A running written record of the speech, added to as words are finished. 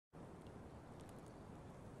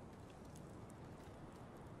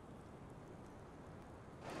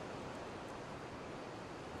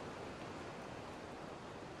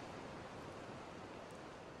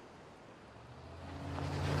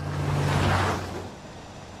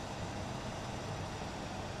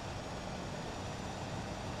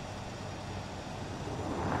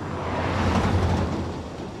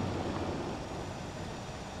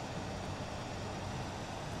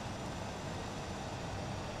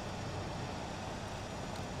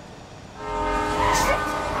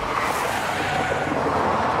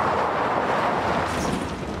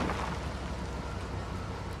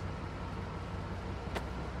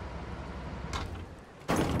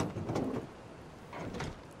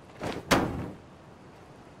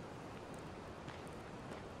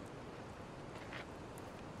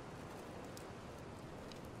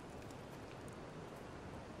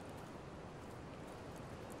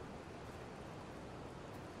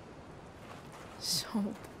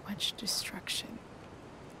So much destruction.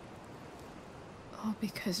 All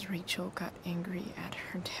because Rachel got angry at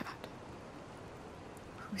her dad,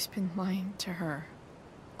 who's been lying to her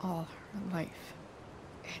all her life.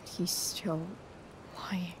 And he's still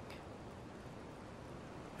lying.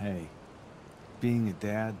 Hey, being a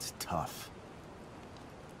dad's tough.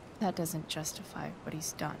 That doesn't justify what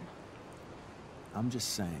he's done. I'm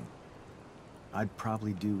just saying, I'd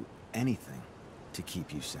probably do anything to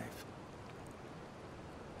keep you safe.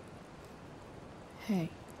 Hey,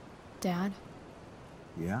 Dad?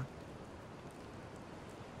 Yeah?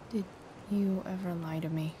 Did you ever lie to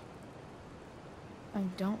me? I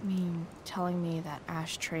don't mean telling me that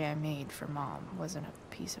ashtray I made for Mom wasn't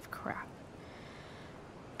a piece of crap.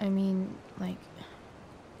 I mean, like,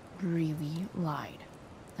 really lied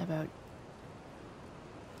about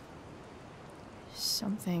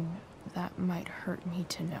something that might hurt me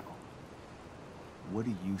to know. What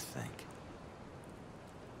do you think?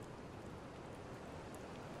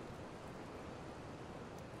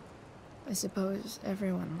 I suppose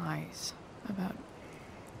everyone lies about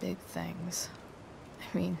big things.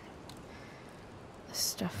 I mean, the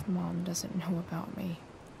stuff Mom doesn't know about me.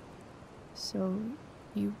 So,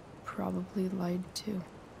 you probably lied too.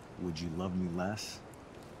 Would you love me less?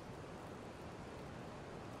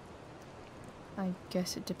 I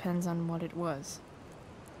guess it depends on what it was.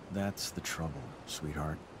 That's the trouble,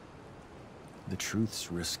 sweetheart. The truth's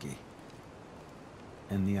risky.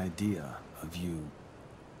 And the idea of you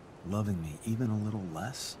loving me even a little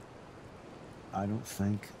less, I don't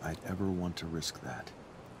think I'd ever want to risk that.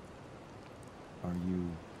 Are you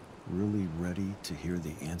really ready to hear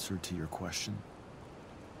the answer to your question?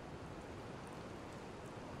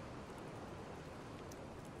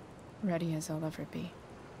 Ready as I'll ever be.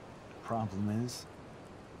 Problem is,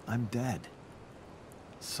 I'm dead.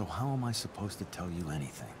 So how am I supposed to tell you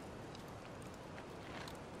anything?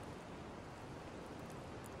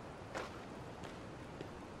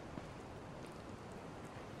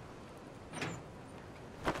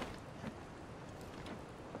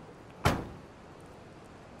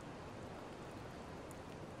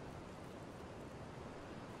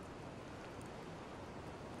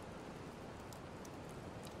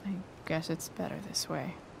 I guess it's better this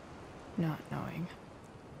way, not knowing.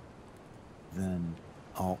 Then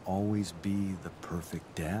I'll always be the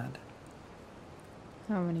perfect dad?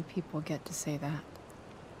 How many people get to say that?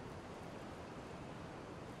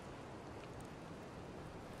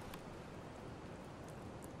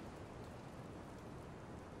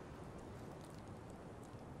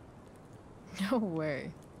 No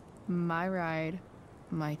way. My ride,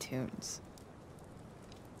 my tunes.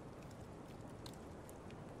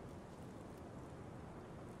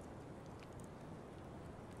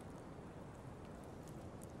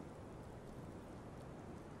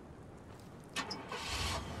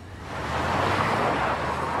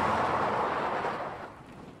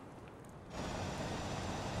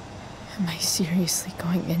 Am I seriously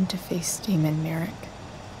going in to face Damon Merrick?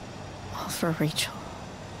 All for Rachel?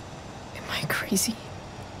 Am I crazy?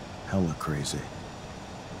 Hella crazy.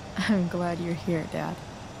 I'm glad you're here, Dad.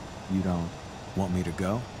 You don't want me to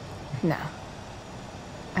go? No.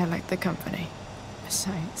 I like the company.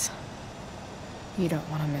 Besides, you don't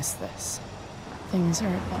want to miss this. Things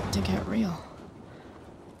are about to get real.